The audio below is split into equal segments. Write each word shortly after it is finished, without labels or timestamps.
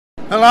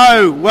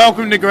Hello,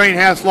 welcome to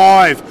Greenhouse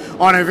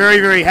Live on a very,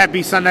 very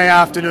happy Sunday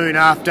afternoon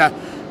after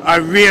a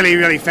really,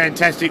 really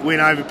fantastic win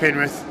over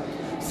Penrith,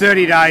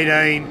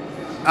 30-18.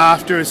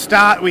 After a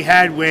start we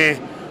had where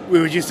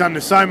we were just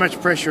under so much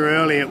pressure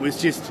early, it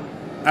was just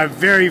a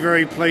very,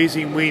 very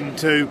pleasing win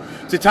to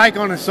take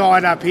on a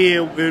side up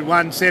here who had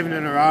won 7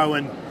 in a row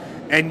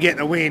and get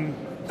the win.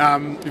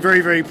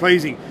 Very, very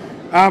pleasing.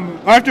 I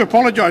have to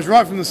apologise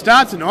right from the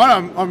start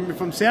tonight.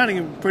 If I'm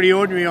sounding pretty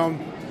ordinary,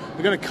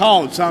 I've got a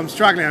cold, so I'm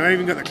struggling. I've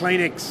even got the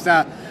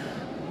Kleenex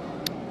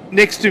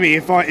next to me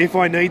if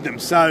I need them.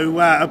 So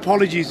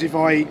apologies if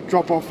I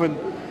drop off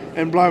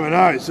and blow my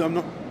nose. I'm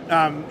not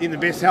in the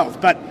best health.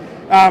 But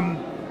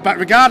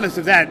regardless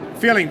of that,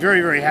 feeling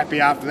very, very happy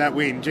after that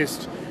win.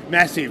 Just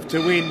massive to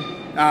win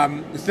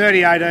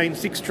 30-18,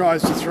 6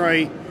 tries to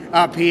 3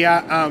 up here.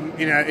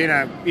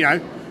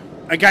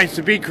 Against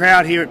a big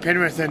crowd here at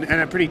Penrith and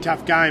a pretty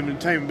tough game. And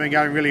the team have been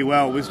going really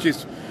well. It was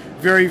just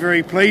very,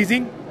 very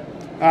pleasing.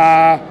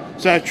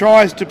 So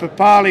tries to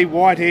Papali,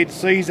 Whitehead,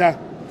 Caesar,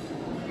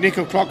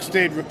 Nickel,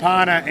 Clockstead,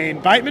 Rapana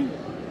and Bateman.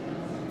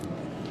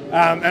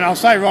 And I'll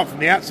say right from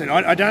the outset,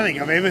 I don't think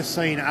I've ever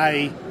seen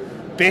a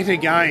better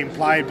game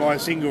played by a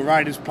single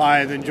Raiders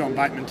player than John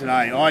Bateman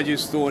today. I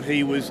just thought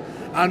he was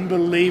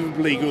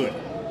unbelievably good.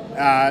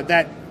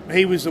 That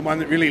he was the one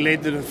that really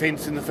led the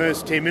defence in the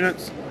first 10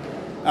 minutes.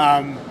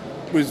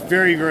 Was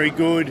very, very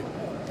good.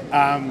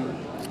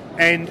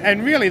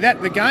 And really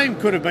the game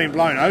could have been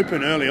blown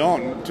open early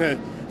on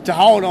to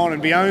hold on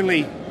and be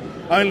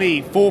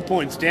only 4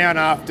 points down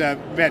after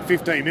about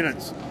 15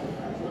 minutes.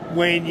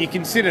 When you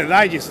consider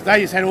they just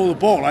had all the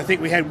ball. I think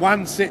we had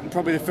one set in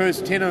probably the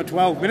first 10 or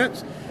 12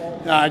 minutes.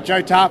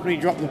 Joe Tarpany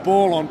dropped the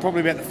ball on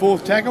probably about the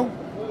 4th tackle,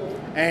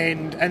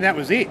 and that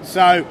was it.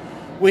 So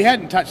we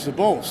hadn't touched the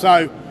ball.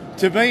 So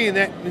to be in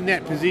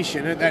that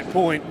position at that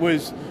point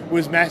was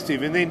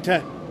massive. And then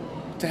to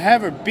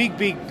have a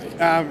big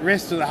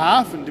rest of the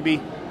half and to be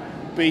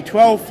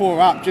 12-4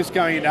 up just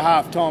going into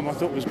half time, I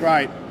thought was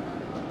great.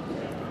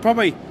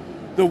 Probably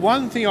the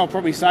one thing I'll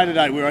probably say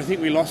today where I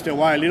think we lost our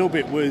way a little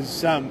bit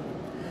was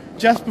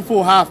just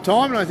before half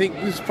time, and I think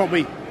this is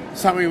probably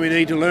something we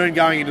need to learn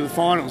going into the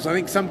finals. I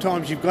think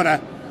sometimes you've got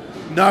to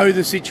know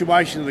the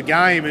situation of the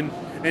game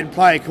and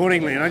play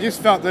accordingly. And I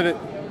just felt that at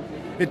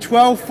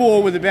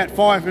 12-4 with about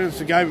 5 minutes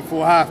to go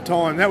before half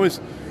time, that was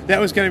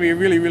going to be a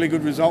really, really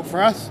good result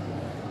for us.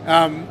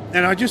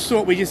 And I just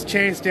thought we just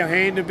chanced our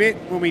hand a bit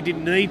when we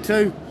didn't need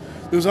to.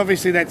 There was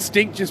obviously that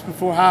stink just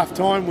before half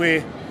time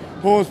where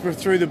Horsburgh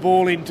threw the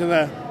ball into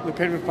the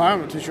Penrith player. I'm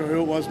not too sure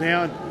who it was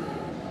now. And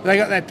they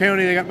got that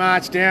penalty, they got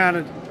marched down,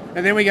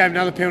 and then we gave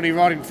another penalty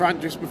right in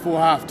front just before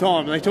half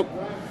time. They took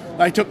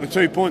the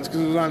 2 points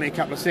because it was only a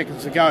couple of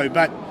seconds to go.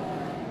 But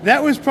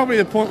that was probably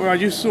the point where I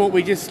just thought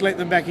we just let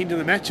them back into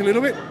the match a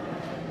little bit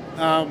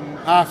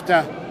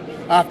after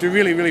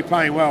really, really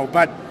playing well.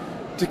 But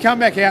to come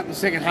back out in the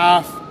second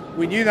half,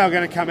 we knew they were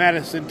going to come at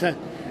us, and to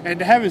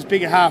have as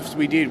big a half as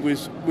we did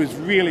was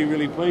really,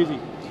 really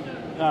pleasing.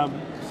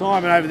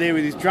 Simon over there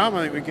with his drum,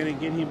 I think we're going to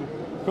get him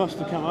across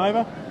to come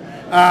over.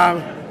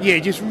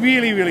 Just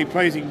really, really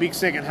pleasing, big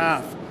second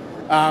half.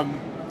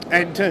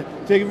 And to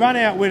run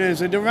out winners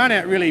and to run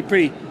out really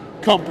pretty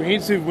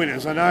comprehensive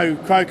winners. I know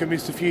Croker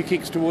missed a few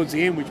kicks towards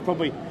the end, which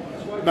probably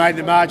made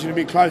the margin a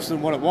bit closer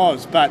than what it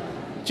was, but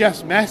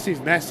just massive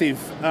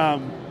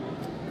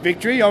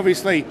victory.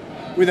 Obviously,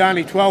 with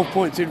only 12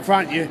 points in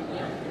front,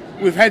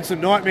 we've had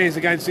some nightmares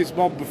against this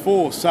mob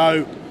before,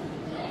 so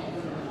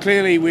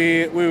clearly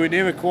we were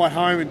never quite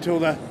home until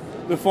the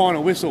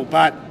final whistle,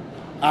 but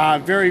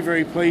very,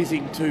 very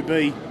pleasing to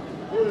be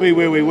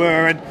where we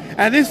were.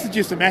 And this is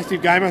just a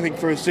massive game, I think,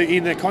 for us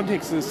in the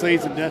context of the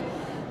season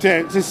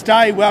to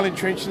stay well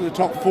entrenched in the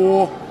top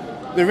 4.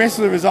 The rest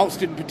of the results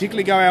didn't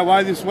particularly go our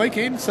way this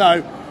weekend,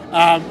 so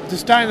to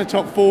stay in the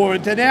top 4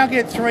 and to now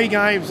get 3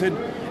 games and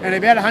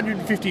about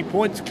 150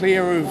 points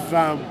clear of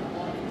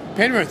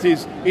Penrith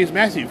is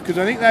massive, because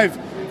I think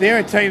they're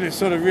a team that's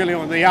sort of really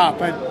on the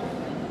up, and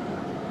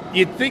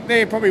you'd think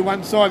they're probably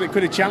one side that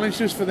could have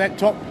challenged us for that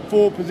top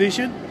 4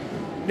 position.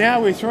 Now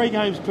we're 3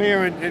 games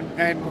clear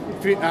and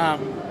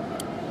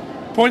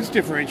points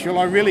differential,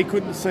 I really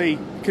couldn't see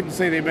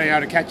them being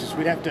able to catch us.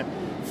 We'd have to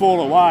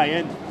fall away,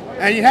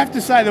 and you'd have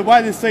to say the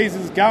way the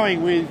season's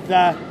going with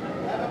have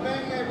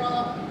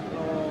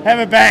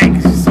a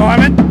bang,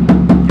 Simon.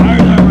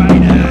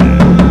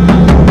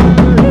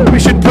 We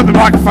should put the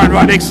microphone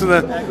right next to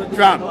the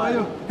drum.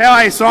 How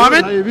are you,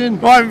 Simon? How you been?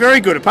 I'm very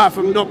good, apart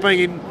from not being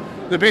in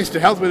the best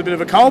of health with a bit of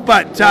a cold,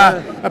 but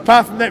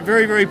apart from that,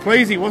 very, very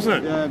pleasing,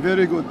 wasn't it? Yeah,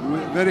 very good.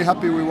 We're very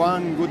happy we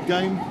won. Good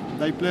game.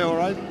 They play all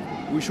right.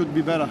 We should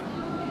be better.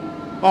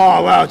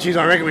 Oh, well, geez,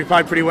 I reckon we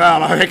played pretty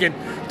well. I reckon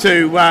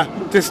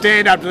to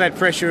stand up to that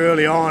pressure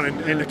early on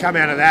and to come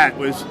out of that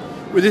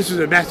this was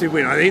a massive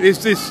win. I think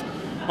this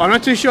I'm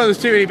not too sure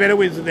there's too many better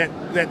wins than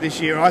that this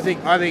year. I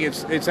think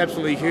it's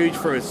absolutely huge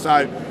for us.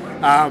 So,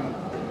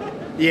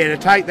 to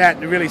take that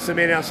and really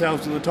cement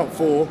ourselves in the top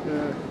 4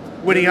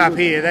 winning up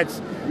here. That's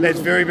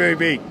very, very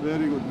big.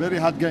 Very good. Very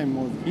hard game.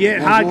 Hard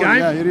game.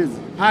 Yeah, it is.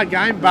 Hard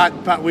game,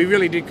 but we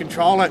really did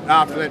control it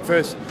after that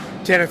first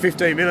 10 or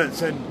 15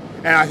 minutes, and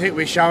I think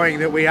we're showing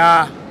that we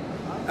are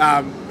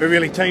a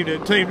really team to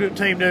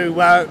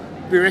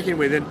be reckoned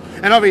with.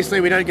 And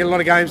obviously we don't get a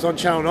lot of games on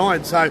Channel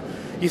 9, so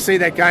you see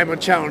that game on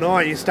Channel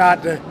 9, you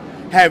start to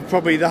have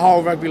probably the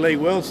whole rugby league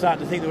world start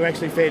to think that we're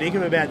actually fair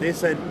dinkum about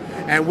this,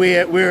 and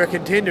we're a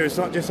contender. It's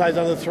not just those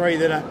other three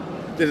that are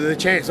the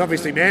chance.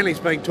 Obviously Manly's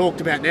being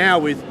talked about now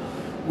with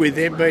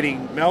them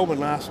beating Melbourne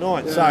last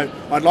night, so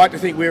I'd like to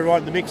think we're right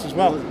in the mix as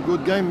well.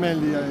 Good game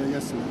Manly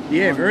yesterday.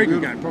 Yeah, very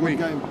good game. Probably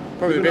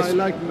the best. I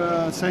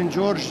like St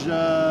George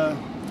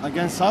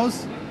against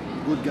South.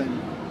 Good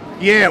game.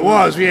 Yeah, it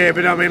was. Yeah,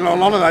 but I mean, a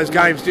lot of those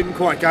games didn't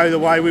quite go the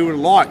way we would have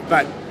liked.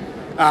 But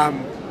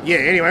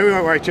anyway, we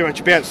won't worry too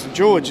much about St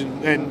George,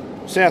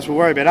 and South will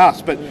worry about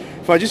us. But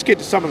if I just get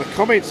to some of the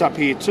comments up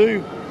here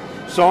too,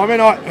 Simon,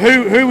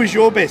 who was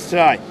your best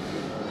today?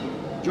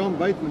 John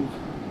Bateman.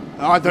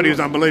 I thought he was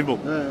unbelievable.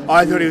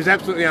 I thought he was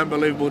absolutely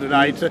unbelievable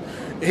today. So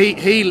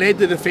he led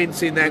the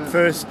defence in that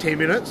first 10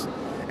 minutes,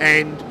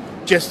 and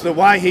just the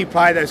way he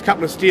played those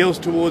couple of steals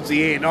towards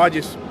the end,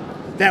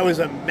 that was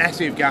a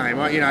massive game.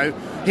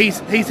 He's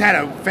had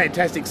a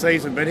fantastic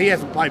season, but he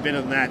hasn't played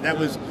better than that.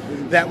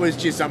 That was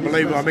just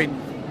unbelievable. I mean,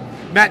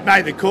 Matt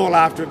made the call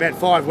after about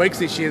 5 weeks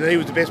this year that he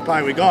was the best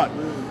player we got.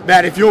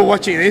 Matt, if you're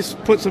watching this,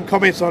 put some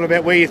comments on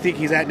about where you think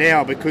he's at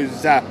now,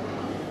 because that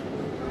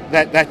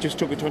just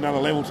took it to another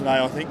level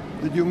today, I think.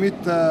 Did you meet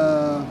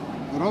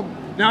Rob?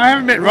 No, I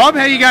haven't met Rob.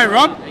 How you going,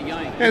 Rob? How you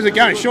going? How's it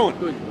going, Sean?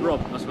 Good.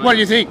 Rob, nice mate. What do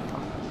you think?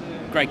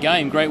 Great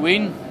game, great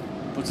win.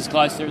 Puts us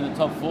close there in the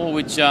top 4,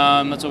 which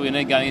that's all we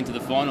need going into the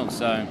finals.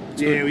 So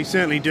yeah, we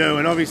certainly do,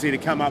 and obviously to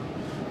come up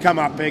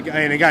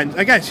and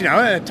against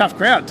a tough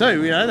crowd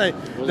too.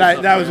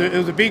 It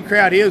was a big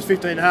crowd here. It was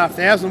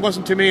 15,500.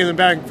 Wasn't too many of them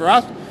barracking for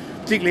us,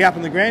 particularly up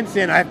in the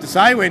grandstand. I have to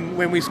say,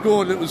 when we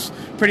scored, it was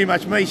pretty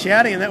much me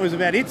shouting, and that was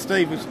about it.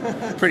 Steve was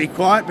pretty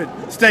quiet,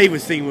 but Steve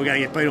was thinking we were going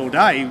to get beat all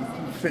day. He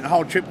spent the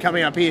whole trip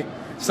coming up here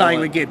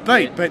saying we'd get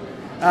beat, but.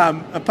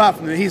 Apart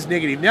from his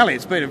negative Nelly,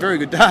 it's been a very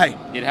good day.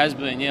 It has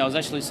been, yeah. I was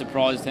actually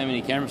surprised how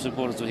many Canberra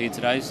supporters were here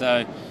today,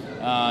 so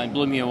it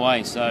blew me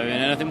away.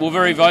 And I think we're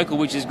very vocal,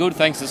 which is good,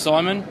 thanks to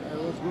Simon.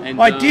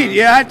 And, I did,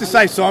 yeah. I have to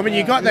say, Simon,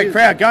 you got that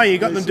crowd going. You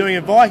got them doing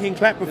a Viking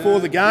clap before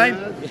the game,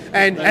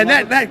 and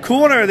that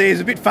corner there is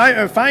a bit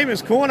a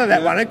famous corner.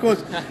 That one, of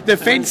course, the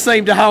fence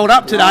seemed to hold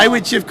up today,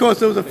 which of course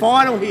there was a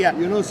final here.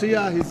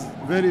 Sia, he's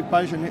very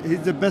passionate.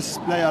 He's the best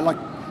player.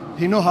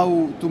 He know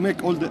how to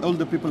make all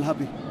the people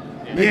happy.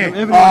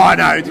 Yeah. No,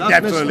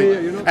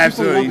 absolutely,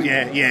 absolutely,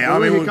 yeah. I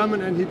mean, he come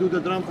in and he do the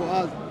drum for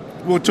us.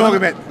 We'll talk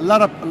about a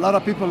lot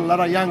of people, a lot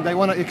of young. They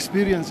want to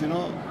experience,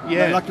 Yeah.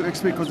 They like to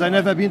experience because they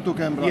never been to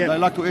Canberra. Yeah. They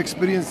like to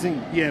experience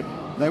things. Yeah.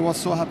 They were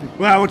so happy.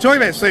 Well, we'll talk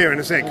about Sia in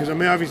a sec, because I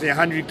mean, obviously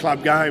 100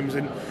 club games,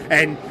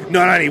 and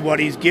not only what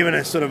he's given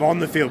us sort of on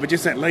the field, but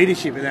just that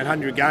leadership in that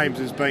 100 games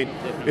has been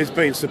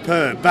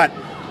superb. But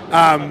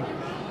I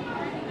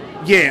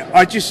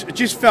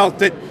just felt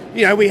that.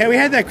 We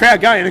had that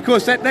crowd going, and of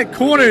course that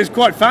corner is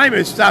quite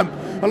famous. A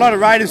lot of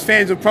Raiders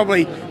fans will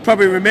probably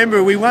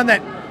remember we won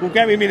that. We'll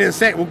go in a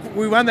sec.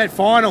 We won that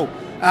final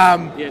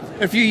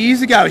a few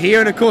years ago here,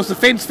 and of course the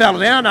fence fell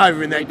down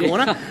over in that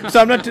corner.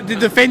 So did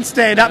the fence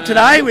stand up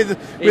today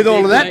with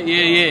all of that?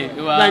 Yeah.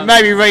 Well, they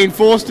maybe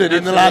reinforced it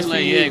in the last few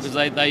years. Yeah,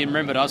 because they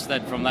remembered us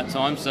from that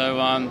time. So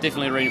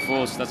definitely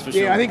reinforced. That's for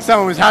sure. Yeah, I think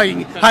someone was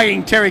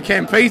hugging Terry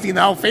Campese, and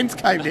the whole fence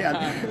came down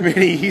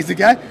many years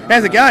ago.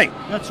 How's it going?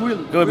 That's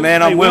Will. Good,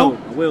 man. I'm Will.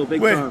 Will,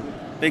 big time.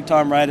 Big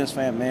time Raiders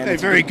fan, man. Hey,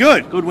 very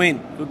good. Good win.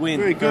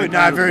 Very good.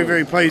 No, very,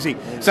 very pleasing.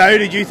 So who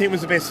did you think was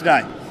the best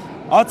today?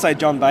 I'd say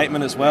John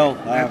Bateman as well.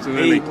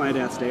 Absolutely. He played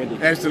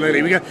outstanding.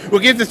 Absolutely.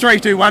 We'll give the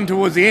 3-2-1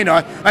 towards the end.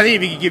 I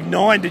think if you could give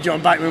 9 to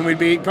John Bateman,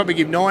 we'd probably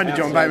give 9 to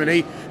John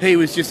Bateman. He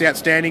was just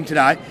outstanding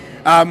today.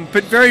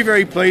 But very,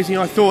 very pleasing.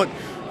 I thought,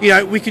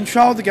 we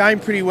controlled the game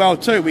pretty well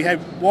too. We had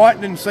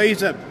Whiten and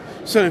Caesar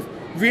sort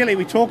of really,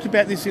 we talked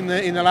about this in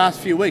the last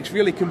few weeks,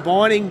 really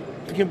combining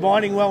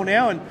well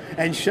now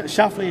and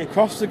shuffling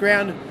across the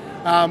ground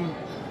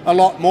a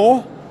lot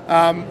more.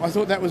 I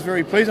thought that was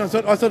very pleasing.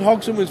 I thought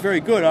Hodgson was very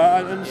good.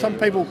 And some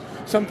people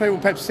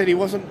perhaps said he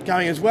wasn't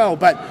going as well,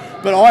 but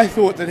I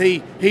thought that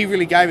he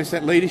really gave us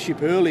that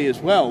leadership early as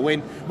well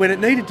when it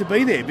needed to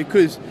be there,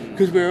 because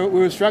we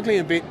were struggling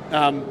a bit.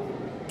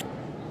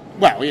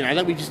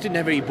 That we just didn't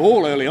have any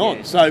ball early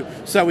on, so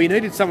we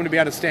needed someone to be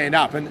able to stand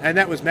up, and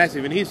that was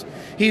massive. And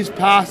his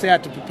pass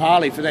out to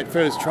Papali for that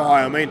first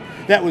try, I mean,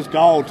 that was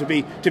gold to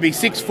be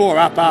 6-4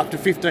 up after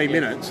 15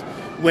 minutes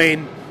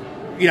when.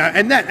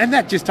 And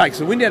that just takes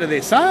the wind out of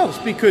their sails,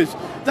 because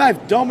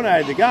they've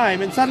dominated the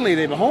game and suddenly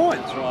they're behind.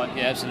 That's right,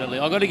 yeah, absolutely.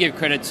 I've got to give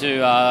credit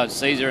to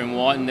Caesar and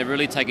White, and they're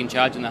really taking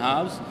charge in the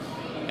halves,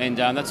 and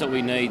that's what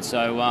we need.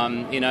 So,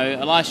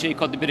 last year he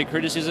caught a bit of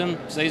criticism,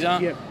 Caesar,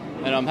 yep.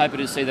 And I'm happy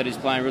to see that he's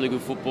playing really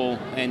good football,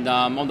 and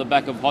on the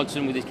back of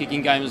Hodgson with his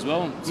kicking game as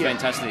well. It's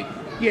fantastic.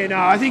 Yeah, no,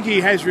 I think he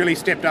has really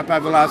stepped up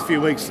over the last few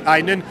weeks,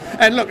 Aiden.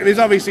 And look, there's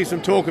obviously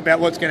some talk about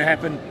what's going to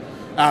happen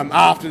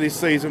after this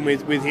season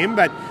with him.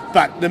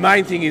 But the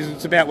main thing is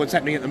it's about what's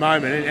happening at the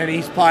moment, and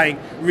he's playing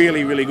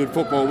really, really good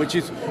football, which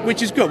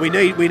is good. We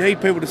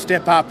need people to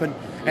step up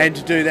and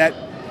to do that.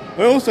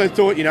 I also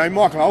thought,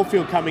 Michael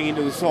Oldfield coming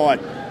into the side,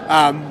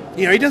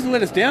 he doesn't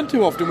let us down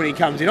too often when he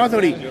comes in. I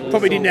thought he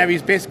probably didn't have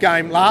his best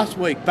game last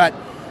week, but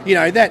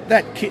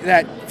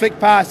that flick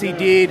pass he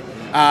did,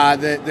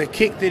 the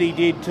kick that he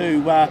did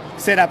to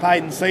set up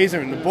Hayden Caesar,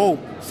 and the ball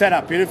set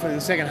up beautifully in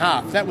the second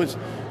half. That was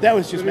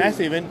just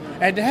massive,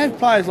 and to have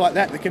players like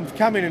that can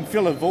come in and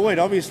fill a void,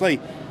 obviously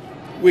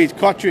with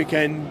Kotrick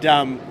and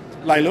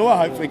Leilua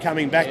hopefully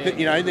coming back, that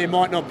there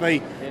might not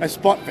be a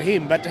spot for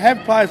him, but to have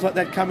players like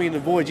that coming in the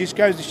void just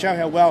goes to show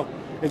how well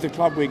as a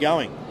club we're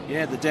going.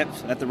 Yeah, the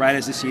depth at the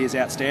Raiders this year is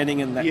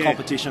outstanding, and that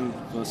competition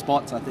for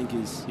spots I think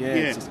is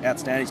it's just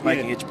outstanding. It's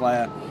making each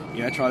player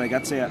try their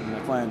guts out, and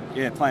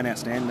they're playing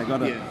outstanding. They've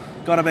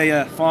got to be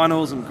a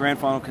finals and grand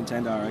final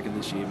contender, I reckon,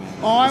 this year,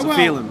 man. There's a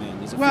feeling,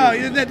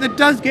 man. That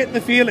does get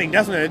the feeling,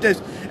 doesn't it? It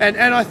does, and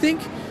I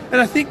think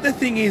the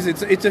thing is,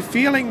 it's a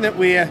feeling that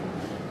we're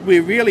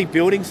really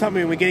building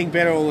something, and we're getting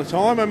better all the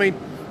time. I mean,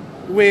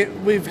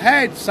 we've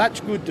had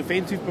such good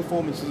defensive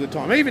performances at the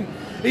time.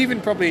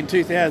 Even probably in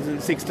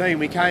 2016,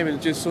 we came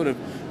and just sort of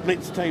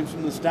blitzed teams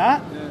from the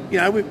start.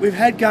 Yeah. We've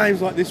had games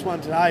like this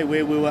one today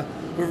where we're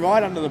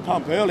right under the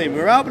pump early, and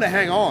we were able to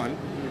hang on,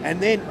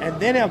 and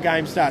then our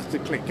game starts to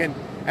click. And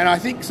I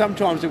think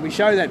sometimes if we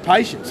show that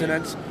patience,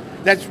 and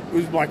that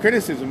was my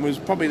criticism, was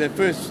probably that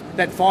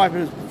 5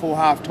 minutes before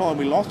half time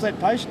we lost that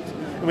patience,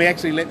 and we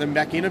actually let them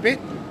back in a bit.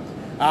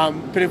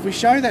 But if we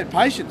show that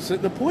patience,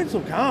 the points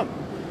will come.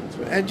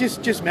 And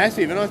just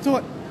massive. And I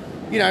thought,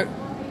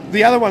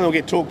 the other one will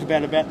get talked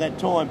about that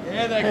time.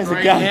 Yeah, the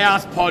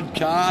Greenhouse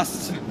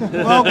podcast.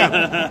 Welcome.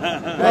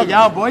 How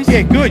y'all, boys?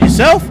 Yeah, good.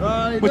 Yourself?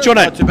 What's your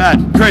name? Not too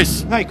bad.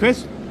 Chris. Hey,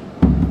 Chris.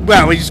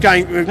 Well, we're just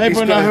going...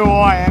 People know who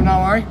I am,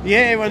 don't worry. Yeah,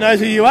 everyone knows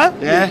who you are.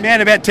 Yeah. You're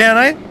man about town,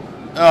 are you?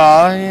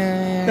 Oh,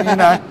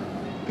 yeah,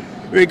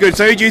 Very good.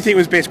 So who do you think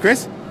was best,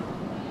 Chris?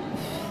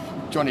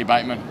 Johnny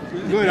Bateman.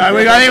 Good. I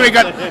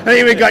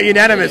think we got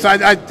unanimous.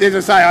 As I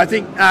say, I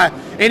think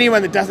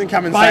anyone that doesn't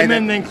come and say that...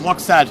 Bateman, then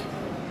Clockstad.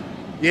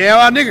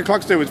 Yeah, Nigger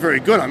Clockster was very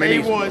good. I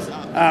mean, he was.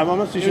 I'm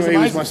not too sure he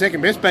was my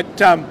second best, but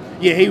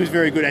he was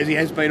very good, as he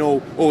has been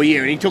all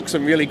year, and he took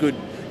some really good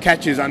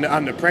catches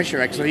under pressure.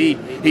 Actually,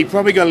 he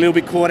probably got a little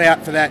bit caught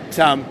out for that.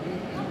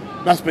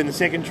 Must have been the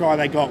second try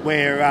they got,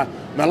 where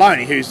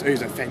Maloney, who's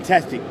a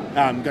fantastic,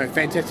 got a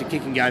fantastic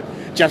kicking game,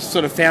 just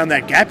sort of found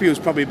that gap. He was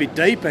probably a bit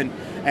deep and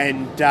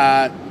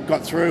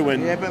got through.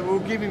 And yeah, but we'll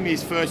give him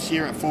his first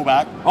year at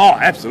fullback. Oh,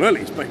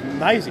 absolutely, it's been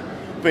amazing.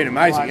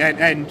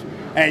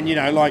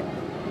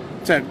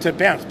 To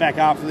bounce back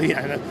after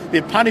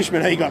the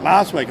punishment he got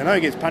last week. I know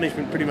he gets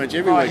punishment pretty much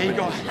every week. He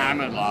got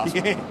hammered last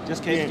week.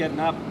 Just keeps getting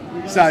up.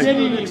 So,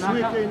 Next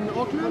week in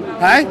Auckland?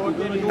 hey,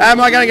 am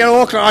I going to go to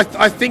Auckland?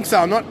 I think so.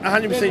 I'm not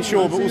 100%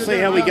 sure, but we'll see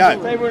how we go.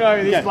 People know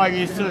who this bloke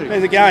is too.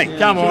 How's it going?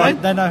 Come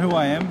on. They know who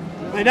I am.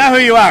 They know who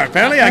you are,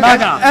 apparently.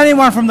 Okay.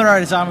 Anyone from the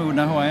Raiders Army would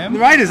know who I am. The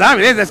Raiders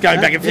Army, that's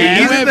going back a few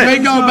years, isn't it?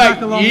 We're going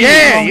back.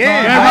 Yeah.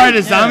 We're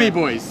Raiders Army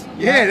boys.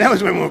 Yeah, that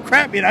was when we were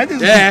crap,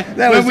 That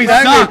when was we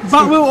started.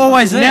 But we were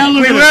always there.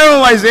 We were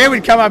always there.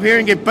 We'd come up here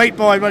and get beat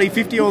by bloody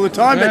 50 all the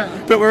time,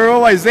 but we were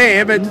always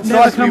there. But it's Never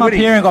nice to be come up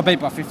winning. here and got beat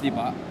by 50,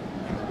 but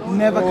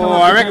never come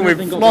up. I reckon we've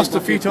lost a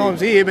few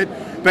times here,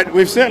 but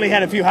we've certainly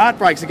had a few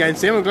heartbreaks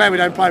against them. I'm glad we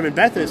don't play them in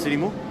Bathurst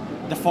anymore.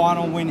 The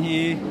final win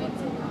here.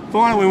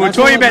 Finally, we were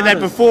talking about that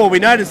before. We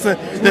noticed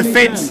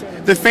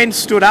the fence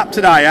stood up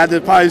today, as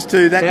opposed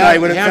to that day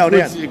when it fell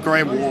down. The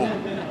green wall.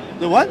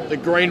 The what? The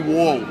green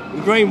wall.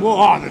 The green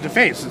wall. Oh, the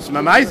defence. It's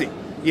amazing.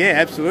 Yeah,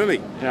 absolutely.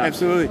 Yeah.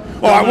 Absolutely.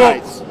 All right,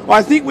 well,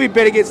 I think we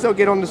better still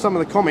get on to some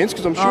of the comments,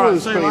 because I'm sure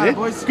there's plenty there.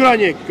 Boys. Good on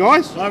you,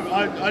 guys.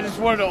 I just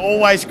wanted to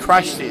always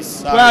crash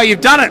this. So. Well,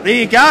 you've done it. There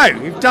you go.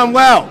 You've done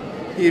well.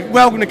 You're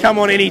welcome to come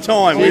on any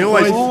time. We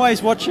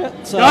always watch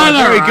it. So.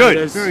 Very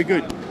good. Very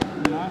good.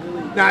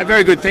 No,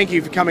 very good. Thank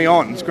you for coming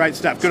on. It's great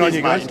stuff. Good on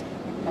you guys.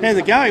 How's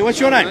it going? What's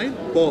your name?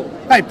 Paul.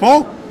 Hey,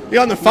 Paul.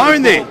 You're on the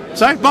phone there.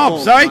 So, Bob.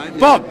 Sorry,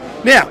 Bob.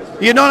 Now,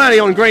 you're not only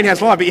on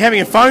Greenhouse Live, but you're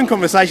having a phone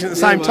conversation at the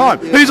same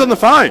time. Yeah. Who's on the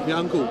phone? Your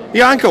uncle.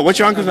 Your uncle. What's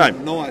your uncle's name?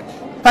 Nige.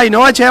 Hey,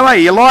 Nige, how are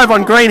you? You're live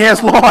on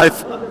Greenhouse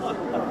Live.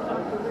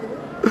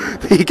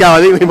 There you go.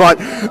 I think we might.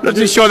 Not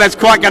too sure that's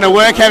quite going to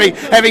work.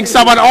 Having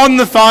someone on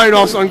the phone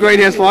on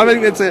Greenhouse Live. I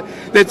think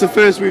that's the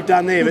first we've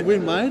done there. Good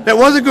win, mate. That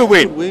was a good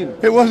win. Good win.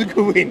 It was a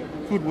good win.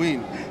 Good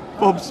win.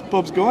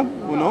 Bob's gone?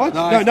 Or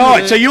Nige? No,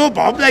 Nige. So you're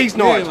Bob, he's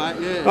Nige. Yeah,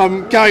 mate, yeah.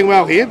 I'm going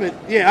well here, but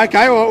yeah,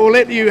 okay, we'll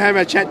let you have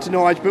a chat to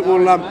Nige, but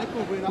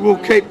we'll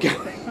keep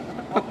going.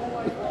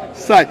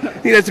 So, I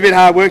think that's a bit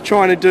hard work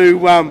trying to do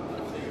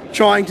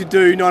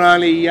not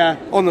only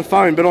on the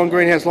phone, but on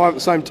Greenhouse Live at the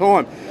same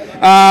time.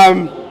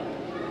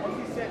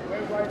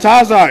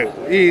 Tarzo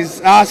is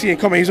asking a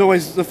comment, he's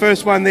always the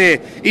first one there.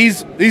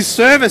 Is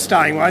Server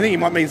staying? Well, I think you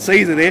might mean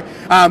Caesar there.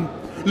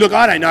 Look,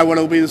 I don't know what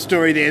will be the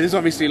story there. There's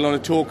obviously a lot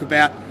of talk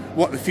about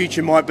what the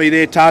future might be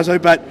there,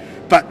 Tarzo, but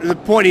the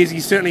point is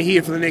he's certainly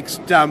here for the next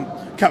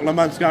couple of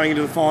months going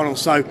into the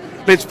finals. So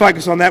let's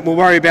focus on that. We'll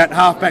worry about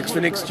halfbacks for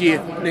next year.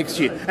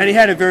 And he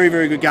had a very,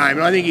 very good game.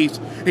 And I think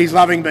he's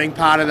loving being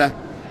part of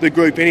the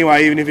group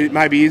anyway, even if it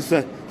maybe is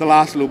the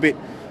last little bit.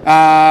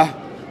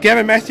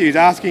 Gavin Matthews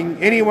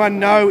asking, anyone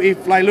know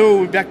if Leilua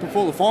will be back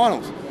before the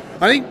finals?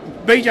 I think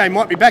BJ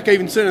might be back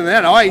even sooner than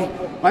that. I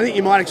think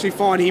you might actually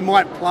find he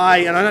might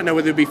play, and I don't know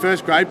whether it'll be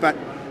first grade, but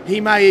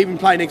he may even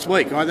play next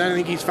week. I don't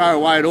think he's far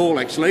away at all,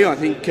 actually. I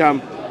think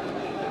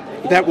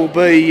that will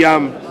be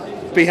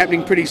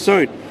happening pretty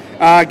soon.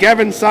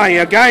 Gavin's saying,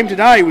 our game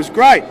today was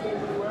great,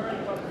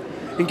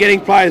 and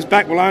getting players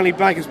back will only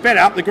make us better.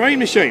 Up the green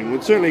machine,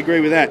 would certainly agree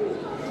with that.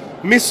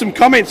 Missed some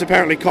comments,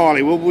 apparently,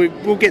 Kylie.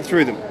 We'll get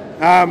through them.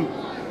 I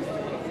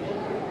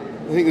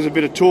think there's a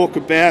bit of talk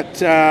about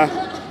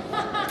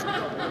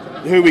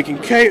who we can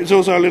keep. There's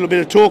also a little bit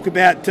of talk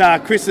about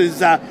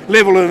Chris's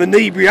level of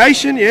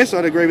inebriation. Yes,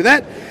 I'd agree with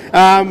that.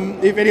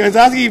 If anyone's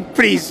asking,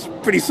 he's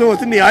pretty sore,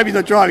 didn't he? I hope he's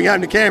not driving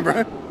home to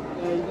Canberra.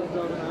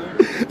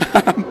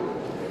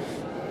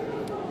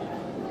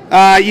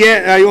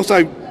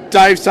 Also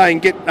Dave saying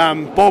get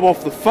Bob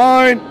off the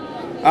phone.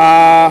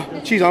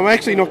 Geez, I'm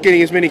actually not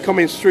getting as many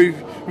comments through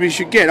as we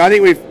should get. I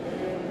think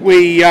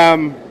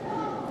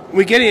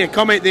we're getting a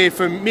comment there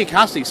from Mick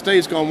Hussey.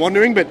 Steve's gone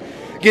wandering, but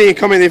getting a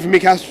comment there from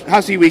Mick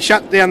Hussey. We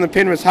shut down the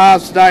Penrith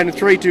halves today in a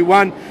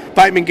 3-2-1.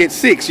 Bateman gets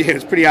 6. Yeah,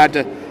 it's pretty hard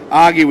to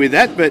argue with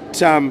that,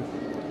 but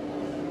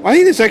I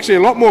think there's actually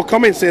a lot more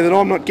comments there that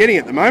I'm not getting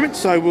at the moment,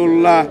 so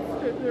we'll... There are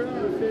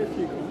a fair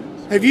few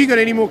comments. Have you got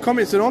any more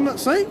comments that I'm not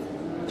seeing?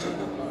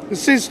 It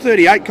says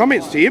 38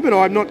 comments here, but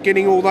I'm not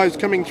getting all those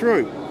coming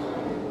through.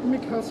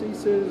 Mick Hussey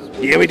says...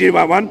 Yeah, we did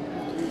one.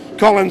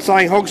 Colin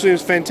saying Hogson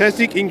is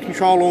fantastic, in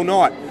control all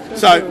night.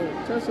 Tasso's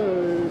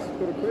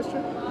got a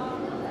question.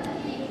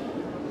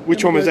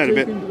 Which one was that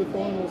about? Into the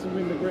finals and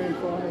win the grand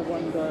final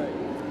one day.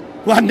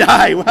 One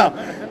day, well,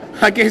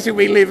 I guess if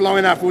we live long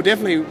enough, we'll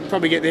definitely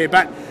probably get there.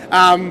 But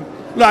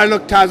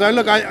look,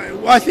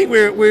 Tazo, I think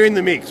we're in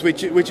the mix,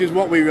 which is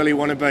what we really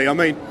want to be. I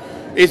mean,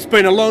 it's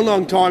been a long,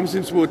 long time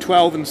since we were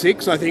 12 and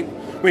 6. I think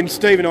when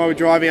Steve and I were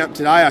driving up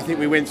today, I think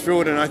we went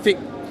through it, and I think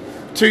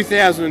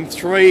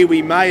 2003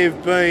 we may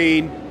have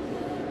been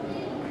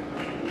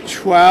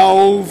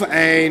 12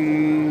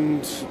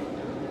 and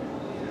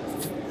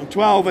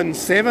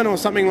 7 or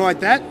something like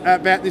that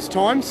about this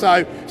time.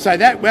 So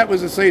that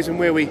was a season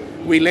where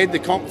we led the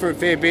comp for a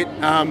fair bit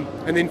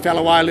and then fell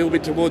away a little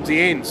bit towards the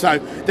end. So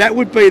that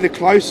would be the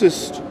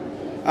closest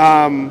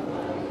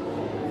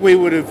we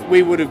would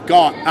have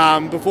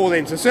got before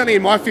then. So certainly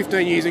in my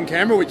 15 years in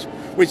Canberra,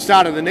 which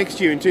started the next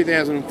year in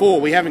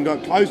 2004, we haven't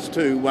got close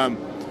to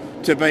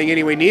being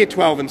anywhere near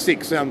 12 and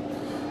 6.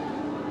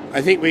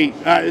 I think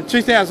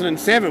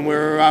 2007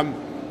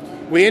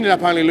 we ended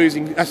up only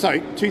losing.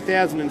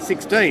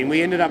 2016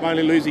 we ended up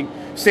only losing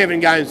 7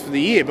 games for the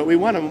year, but we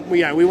won them.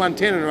 We won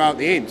 10 in a row at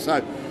the end.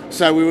 So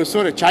we were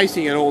sort of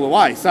chasing it all the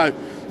way. So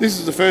this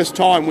is the first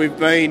time we've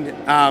been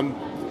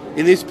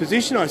in this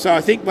position. So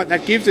I think what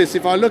that gives us,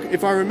 if I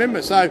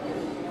remember, so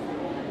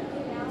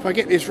if I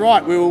get this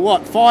right, we were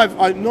 5.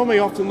 I normally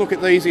often look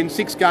at these in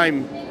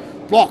 6-game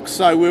blocks.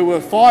 So we were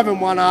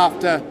 5-1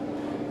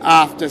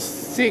 after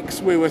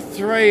 6. We were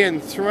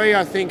 3-3,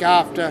 I think,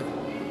 after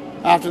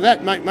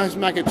that. Must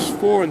make it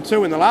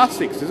 4-2 in the last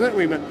 6, is it?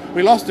 We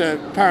lost to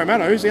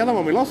Parramatta. Who's the other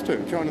one we lost to?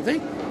 I'm trying to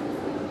think.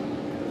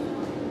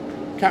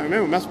 Can't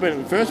remember. It must have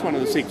been the first one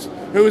of the 6.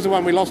 Who was the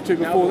one we lost to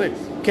before then?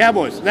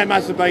 Cowboys. That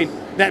must have been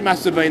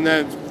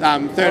the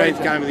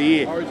 13th game of the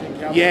year.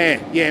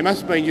 Yeah, it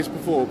must have been just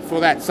before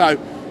that. So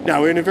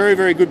no, we're in a very,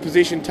 very good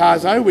position,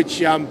 Tarzo,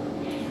 which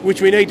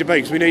we need to be,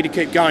 because we need to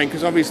keep going,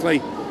 because obviously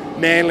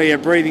Manly are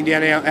breathing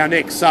down our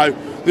necks. So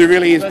there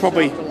really is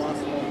probably,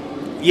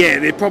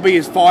 there probably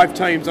is 5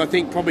 teams, I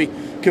think, probably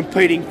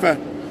competing for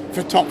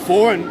top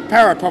 4, and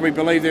Para probably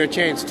believe they're a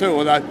chance too,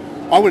 although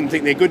I wouldn't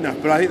think they're good enough,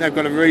 but I think they've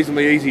got a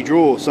reasonably easy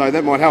draw, so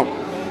that might help.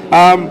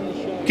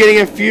 Getting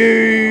a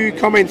few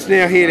comments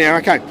now.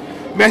 Okay,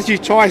 Matthew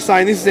Ty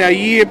saying this is our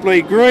year,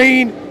 bleed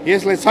green.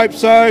 Yes, let's hope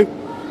so.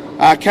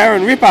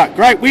 Karen Ripper,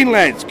 great win,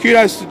 lads.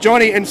 Kudos to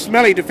Johnny and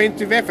Smelly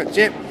defensive efforts.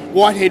 Yep,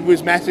 Whitehead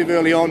was massive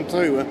early on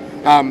too,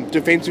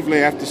 defensively,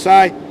 I have to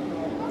say.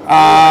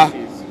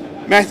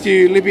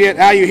 Matthew Libbiat,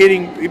 are you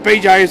heading?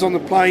 BJ is on the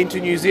plane to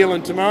New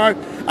Zealand tomorrow.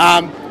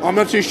 I'm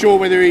not too sure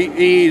whether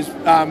he is,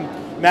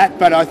 Matt,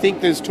 but I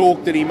think there's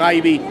talk that he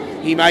may be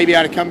able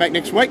to come back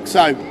next week.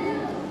 So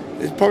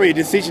there's probably a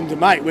decision to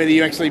make whether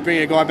you actually bring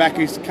a guy back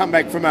who's come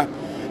back from a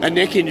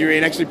neck injury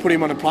and actually put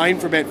him on a plane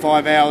for about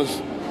 5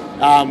 hours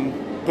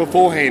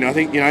beforehand. I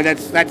think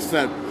that's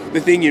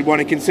the thing you'd want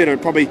to consider.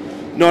 Probably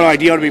not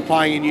ideal to be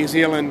playing in New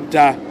Zealand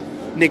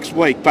next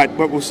week, but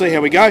we'll see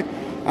how we go.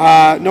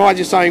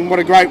 Nigel saying what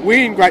a great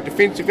win, great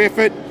defensive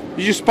effort.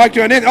 You just spoke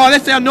to our net. Oh,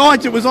 that's our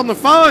Nigel that was on the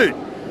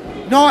phone.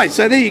 Nice.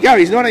 So there you go.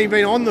 He's not even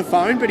been on the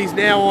phone, but he's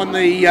now on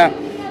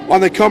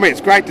the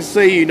comments. Great to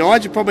see you,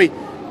 Nigel. Probably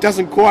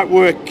doesn't quite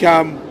work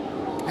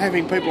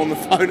having people on the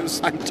phone at the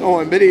same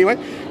time, but anyway,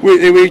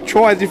 we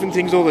try different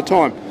things all the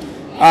time.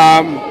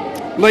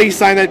 Lee's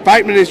saying that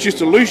Bateman is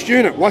just a loose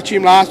unit. Watch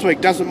him last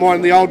week. Doesn't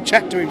mind the old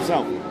chat to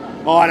himself.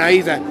 Oh no,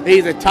 he's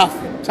a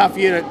tough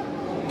unit.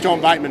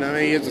 John Bateman. I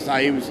mean, as I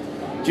say, he was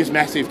just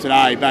massive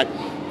today. But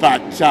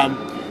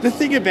the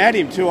thing about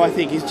him too, I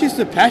think, is just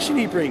the passion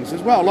he brings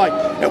as well. Like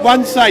at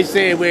one stage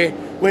there where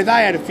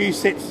they had a few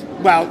sets.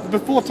 Well,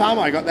 before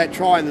Tamo got that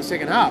try in the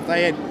second half,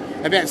 they had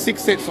about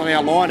 6 sets on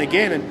our line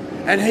again,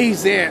 and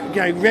he's there,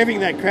 revving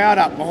that crowd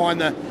up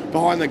behind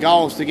the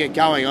goals to get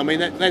going. I mean,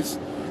 that's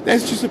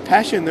just a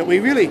passion that we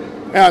really.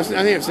 I think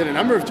I've said a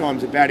number of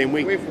times about him.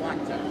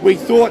 We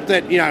thought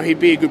that he'd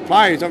be a good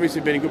player. He's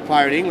obviously been a good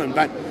player in England,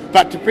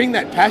 but to bring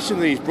that passion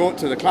that he's brought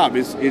to the club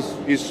is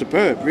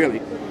superb, really.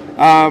 Say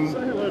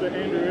hello to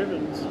Andrew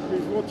Evans,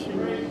 who's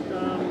watching.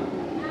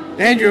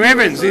 Andrew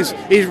Evans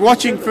is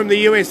watching from the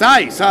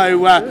USA.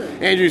 So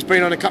Andrew's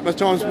been on a couple of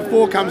times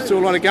before, comes to a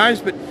lot of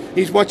games, but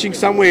he's watching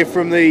somewhere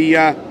from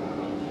the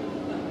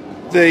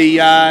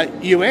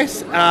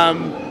US,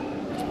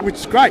 which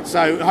is great.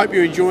 So I hope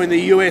you're enjoying the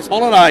US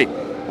holiday,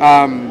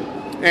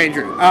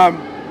 Andrew.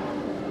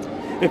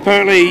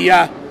 Apparently,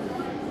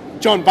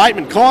 John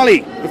Bateman,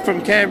 Kylie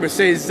from Canberra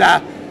says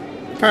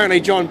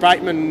apparently John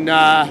Bateman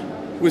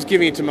was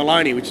giving it to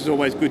Maloney, which is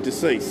always good to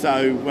see.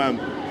 So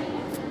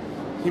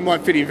he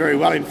might fit in very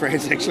well in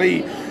France,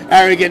 actually.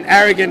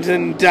 Arrogant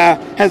and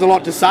has a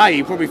lot to say.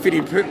 He probably fit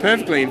in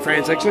perfectly in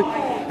France, actually.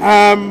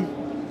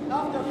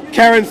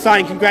 Karen's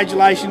saying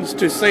congratulations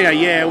to Sia.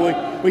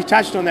 Yeah, we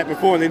touched on that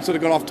before and then sort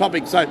of got off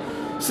topic. So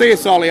Sia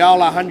Soliola,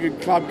 100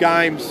 club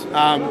games,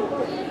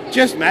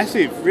 just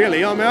massive,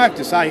 really. I mean, I have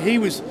to say he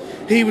was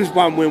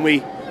one when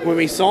we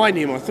signed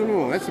him. I thought,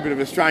 oh, that's a bit of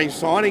a strange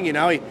signing.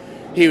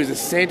 He was a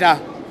centre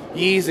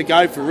years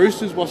ago for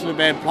Roosters, wasn't a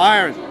bad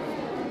player. And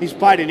he's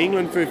played in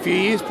England for a few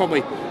years,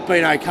 probably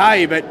been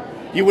okay, but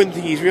you wouldn't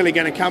think he's really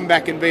going to come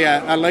back and be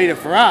a leader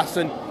for us.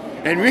 And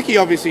Ricky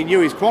obviously knew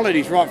his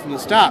qualities right from the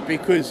start,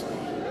 because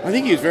I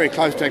think he was very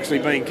close to actually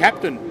being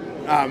captain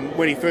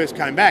when he first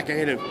came back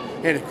ahead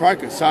of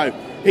Croker. So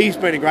he's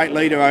been a great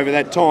leader over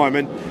that time,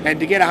 and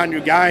to get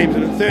 100 games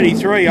and at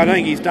 33, I don't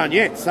think he's done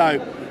yet. So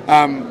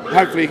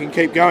hopefully he can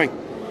keep going.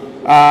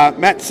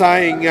 Matt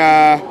saying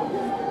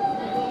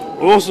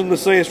awesome to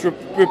see us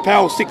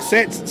repel 6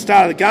 sets at the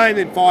start of the game,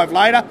 then 5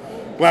 later.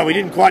 Well, we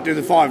didn't quite do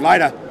the 5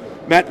 later,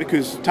 Matt,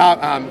 because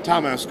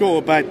Tamo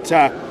scored, but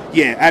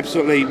yeah,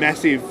 absolutely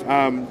massive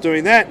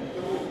doing that.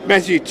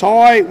 Matthew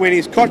Ty, when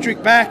is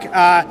Kotrick back?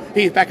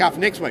 He's back after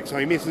next week, so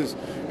he misses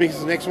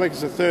next week.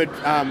 It's the third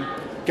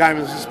game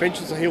of the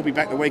suspension, so he'll be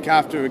back the week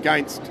after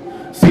against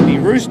Sydney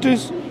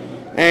Roosters.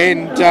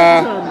 And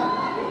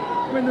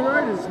when the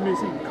Raiders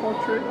missing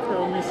Kotrick,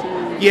 they're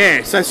missing.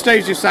 Yeah, so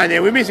Steve's just saying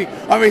there, we're missing.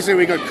 Obviously,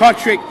 we've got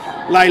Kotrick,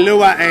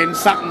 Leilua, and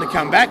Sutton to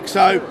come back.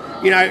 So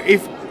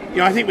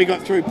I think we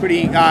got through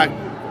pretty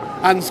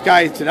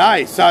unscathed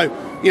today. So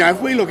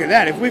if we look at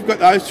that, if we've got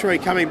those 3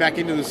 coming back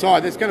into the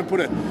side, that's going to put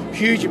a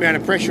huge amount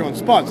of pressure on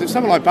spots. If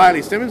someone like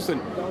Bailey Stevenson,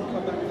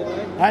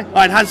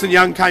 and Hudson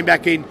Young came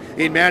back in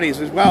Mounties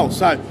as well.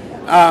 So,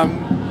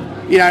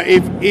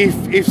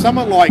 if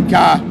someone like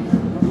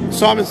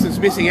Simonson's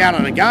missing out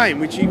on a game,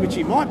 which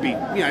he might be,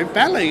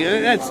 battling,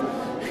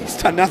 he's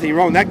done nothing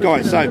wrong, that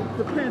guy. So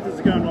the Panthers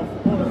are going on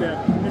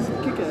about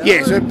missing kick out.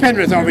 Yeah, so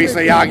Penrith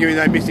obviously arguing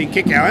they're missing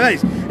kick out.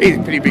 He's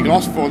a pretty big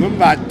loss for them,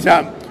 but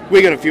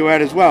we got a few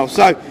out as well.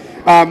 So.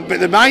 But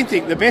the main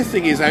thing, the best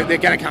thing is they're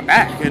going to come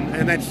back,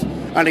 and that's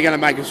only going to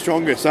make us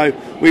stronger. So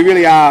we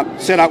really are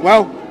set up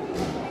well.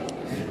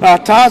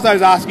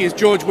 Tarzo's asking, is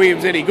George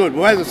Williams any good?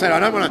 Well, as I said, I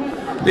don't want to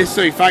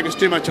necessarily focus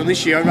too much on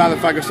this year. I'd rather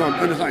focus on,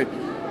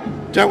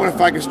 don't want to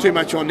focus too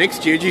much on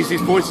next year. Geez, his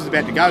voice is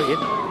about to go here.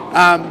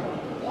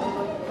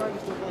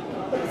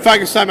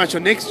 Focus so much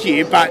on next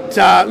year, but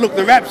look,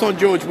 the raps on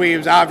George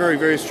Williams are very,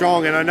 very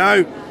strong, and I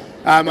know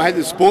I had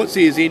the sports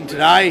ears in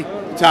today,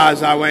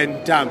 Tarzo,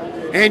 and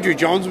Andrew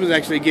Johns was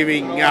actually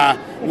giving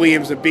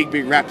Williams a big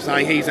rap,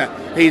 saying he's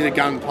a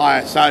gun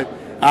player. So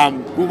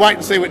we'll wait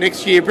and see what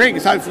next year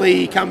brings. Hopefully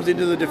he comes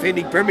into the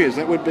defending premiers.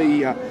 That would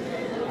be a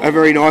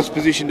very nice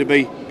position to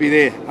be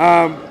there.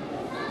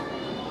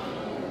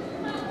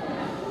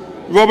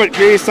 Robert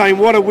Greer saying,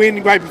 what a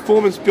win, great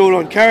performance, build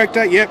on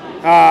character. Yep.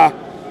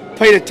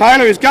 Peter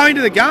Taylor is going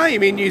to the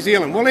game in New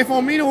Zealand. Well, if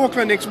I'm in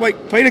Auckland next week,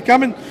 Peter,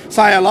 come and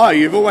say hello.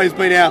 You've always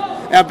been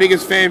our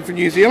biggest fan from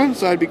New Zealand,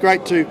 so it'd be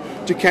great to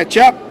catch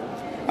up.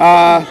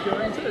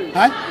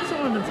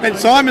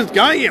 Simon's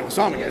going. Yeah, well,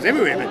 Simon goes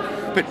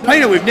everywhere. But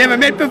Peter, we've never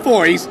met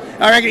before. I don't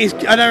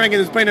reckon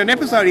there's been an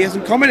episode he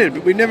hasn't commented,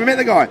 but we've never met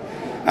the guy.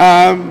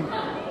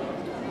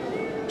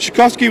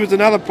 Tchaikovsky was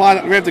another player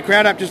that revved the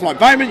crowd up, just like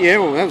Bateman. Yeah,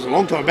 well, that was a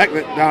long time back.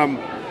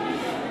 That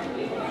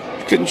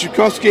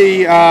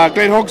Tchaikovsky,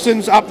 Glenn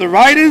Hogson's up the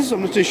Raiders.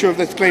 I'm not too sure if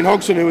that's Glenn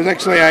Hogson, who was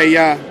actually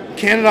a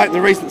candidate in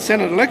the recent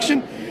Senate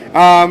election.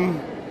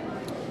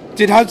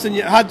 Did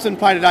Hudson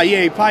play today?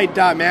 Yeah, he played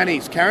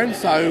Mounties, Karen,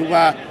 so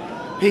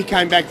he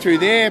came back through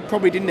there.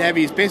 Probably didn't have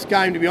his best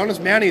game, to be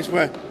honest. Mounties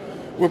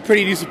were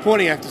pretty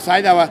disappointing, I have to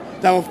say. They were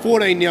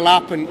 14-0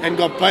 up and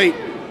got beat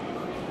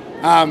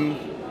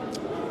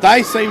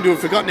they seem to have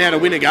forgotten how to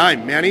win a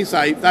game, Mounties.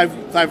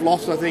 They've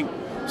lost, I think,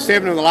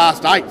 7 of the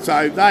last 8.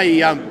 So they,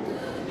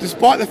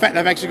 despite the fact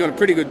they've actually got a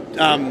pretty good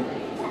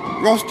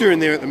roster in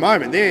there at the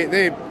moment,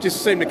 they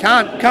just seem to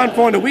can't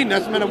find a win.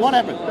 Doesn't matter what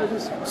happens. They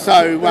just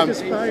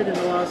played in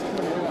the last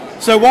 20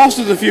 minutes. So whilst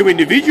there's a few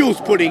individuals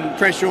putting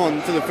pressure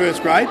on for the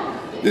first grade,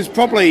 there's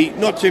probably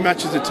not too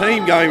much as a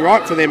team going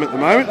right for them at the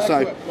moment.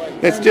 So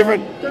that's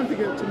different. Don't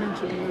forget to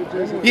mention the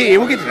Jersey. Yeah,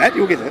 we'll get to that.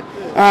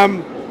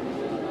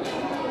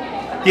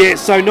 Yeah,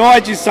 so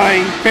Nige is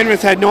saying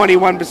Penrith had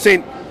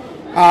 91%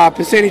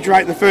 percentage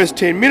rate in the first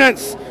 10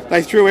 minutes.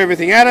 They threw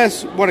everything at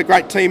us. What a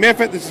great team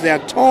effort. This is our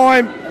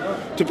time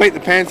to beat the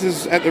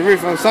Panthers at the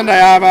roof on Sunday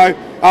Arvo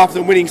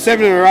after winning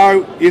 7 in a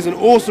row is an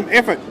awesome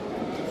effort.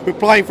 We're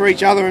playing for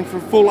each other and for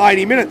a full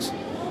 80 minutes.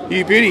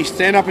 You beauties,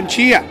 stand up and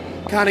cheer.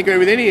 Can't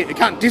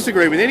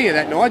disagree with any of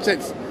that, Nige.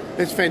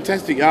 That's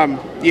fantastic.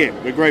 Yeah,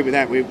 we agree with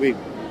that. We're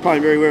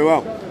playing very, very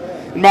well.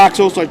 And Mark's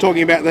also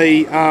talking about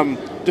the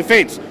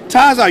defence.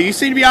 Tarzo, you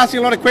seem to be asking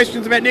a lot of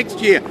questions about next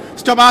year.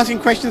 Stop asking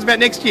questions about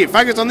next year.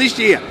 Focus on this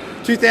year,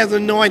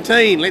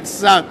 2019.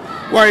 Let's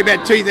worry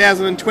about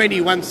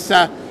 2020 once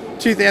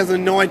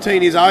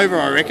 2019 is over,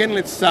 I reckon.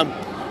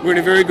 We're in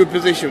a very good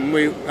position.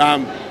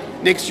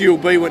 Next year will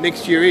be what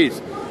next year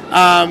is.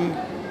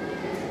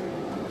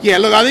 Yeah,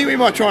 look, I think we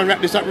might try and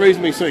wrap this up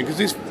reasonably soon because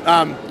this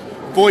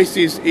voice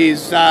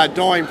is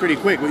dying pretty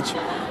quick, which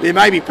there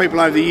may be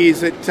people over the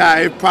years that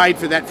have prayed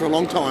for that for a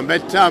long time.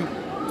 But, so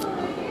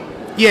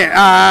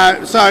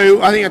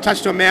I think I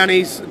touched on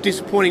Mounties'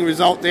 disappointing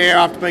result there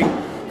after being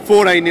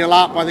 14-0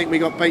 up. I think we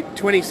got beat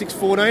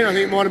 26-14, I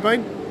think it might have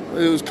been.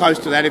 It was close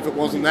to that if it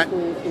wasn't that.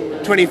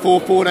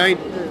 24-14.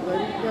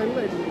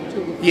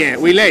 Yeah,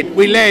 we led.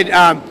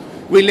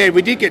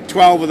 We did get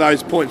 12 of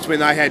those points when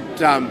they had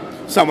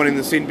someone in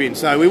the sin bin,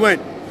 so we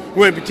weren't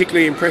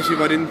particularly impressive,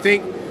 I didn't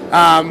think.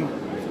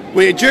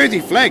 Jersey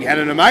Flag had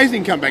an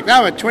amazing comeback. They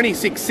were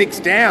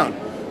 26-6 down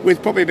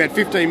with probably about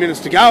 15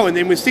 minutes to go, and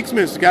then with 6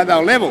 minutes to go they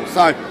were level.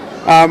 So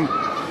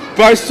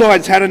both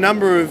sides had a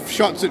number of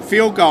shots at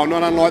field goal,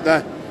 not unlike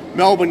the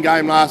Melbourne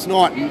game last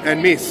night,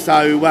 and missed.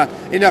 So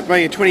ended up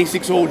being a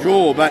 26-all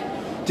draw, but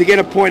to get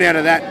a point out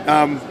of that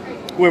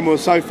when we were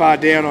so far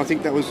down, I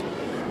think that was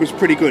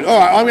pretty good. All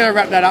right, I'm going to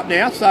wrap that up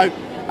now. So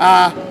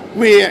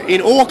we're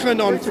in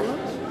Auckland on...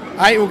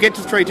 Hey, we'll get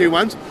to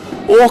 3-2-1s.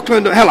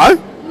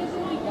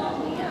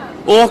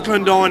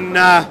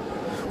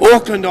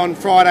 Auckland on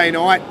Friday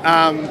night.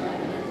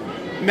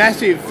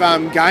 Massive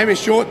game, a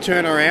short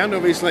turnaround,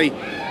 obviously,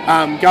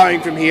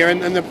 going from here.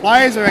 And the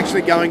players are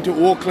actually going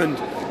to Auckland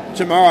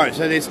tomorrow.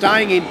 So they're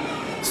staying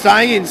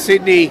in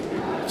Sydney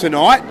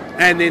tonight,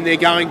 and then they're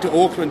going to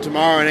Auckland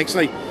tomorrow. And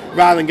actually,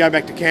 rather than go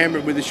back to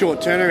Canberra with a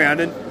short turnaround.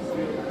 And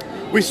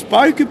we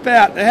spoke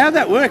about how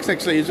that works,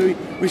 actually, is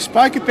we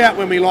spoke about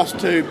when we lost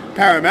to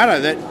Parramatta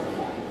that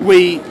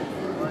we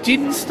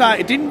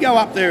didn't go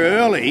up there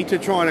early to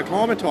try and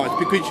acclimatise,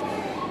 because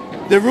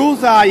the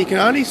rules are you can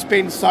only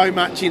spend so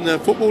much in the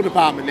football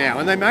department now,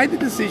 and they made the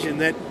decision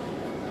that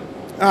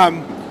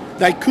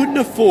they couldn't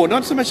afford,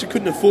 not so much they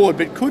couldn't afford,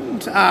 but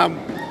couldn't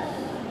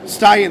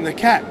stay in the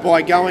cap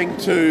by going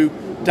to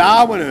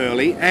Darwin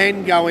early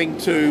and going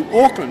to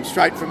Auckland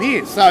straight from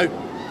here. So,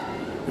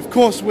 of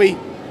course,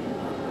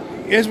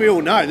 as we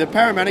all know, the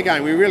Parramatta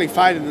game, we really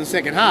faded in the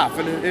second half,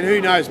 and who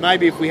knows,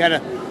 maybe if we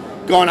had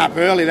gone up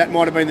early, that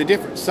might have been the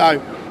difference.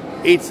 So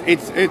it's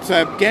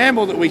a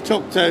gamble that we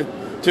took to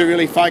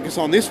really focus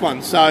on this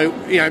one. So,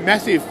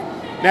 massive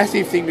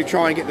thing to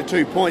try and get the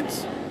 2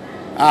 points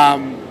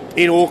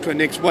in Auckland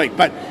next week.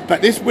 But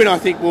this win, I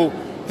think,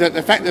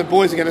 the fact that the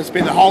boys are going to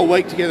spend the whole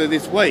week together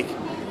this week,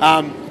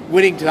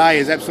 winning today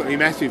is absolutely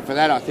massive for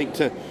that, I think,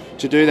 to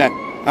do that.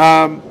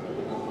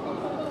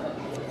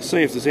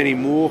 See if there's any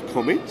more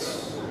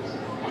comments.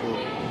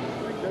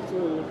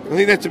 I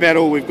think that's about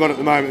all we've got at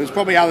the moment. There's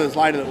probably others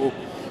later that will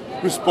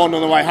respond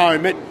on the way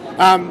home. But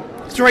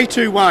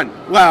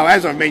 3-2-1. Well,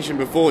 as I've mentioned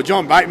before,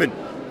 John Bateman,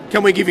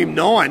 can we give him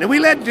 9? Are we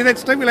allowed to do that,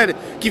 Steve? We're allowed to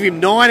give him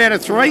 9 out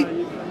of 3?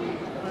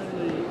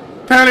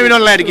 Apparently we're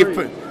not allowed to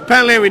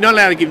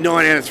give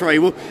 9 out of 3.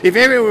 Well, if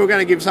ever we were going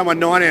to give someone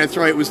 9 out of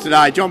 3, it was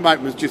today. John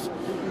Bateman was just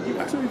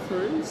 2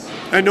 threes.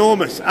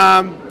 Enormous.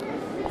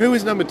 Who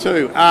was number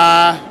 2?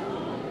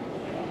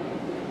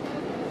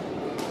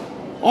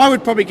 I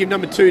would probably give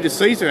number 2 to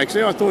Caesar,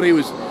 actually. I thought he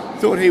was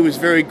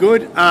very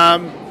good.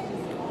 And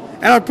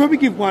I'd probably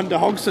give 1 to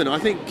Hodgson. I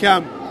think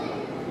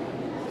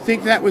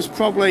that was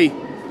probably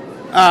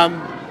I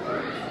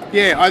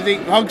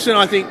think Hodgson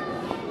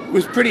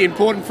was pretty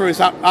important for us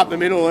up the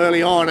middle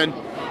early on, and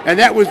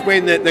that was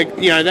when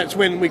that's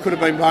when we could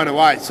have been blown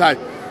away. So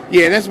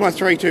yeah, that's my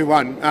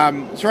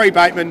 3-2-1. 3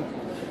 Bateman,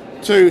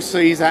 2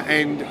 Caesar,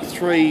 and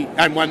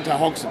 1 to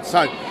Hodgson.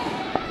 So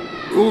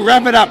we'll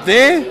wrap it up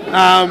there.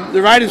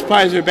 The Raiders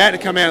players are about to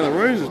come out of the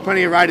rooms. There's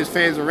plenty of Raiders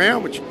fans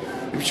around, which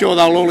I'm sure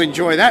they'll all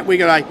enjoy that. We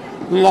got a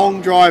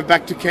long drive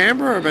back to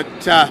Canberra, but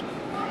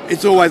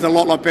it's always a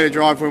lot better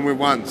drive when we've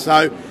won.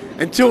 So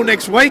until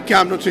next week,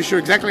 I'm not too sure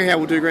exactly how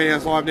we'll do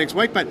Greenhouse Live next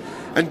week, but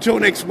until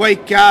next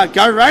week,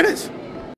 go Raiders.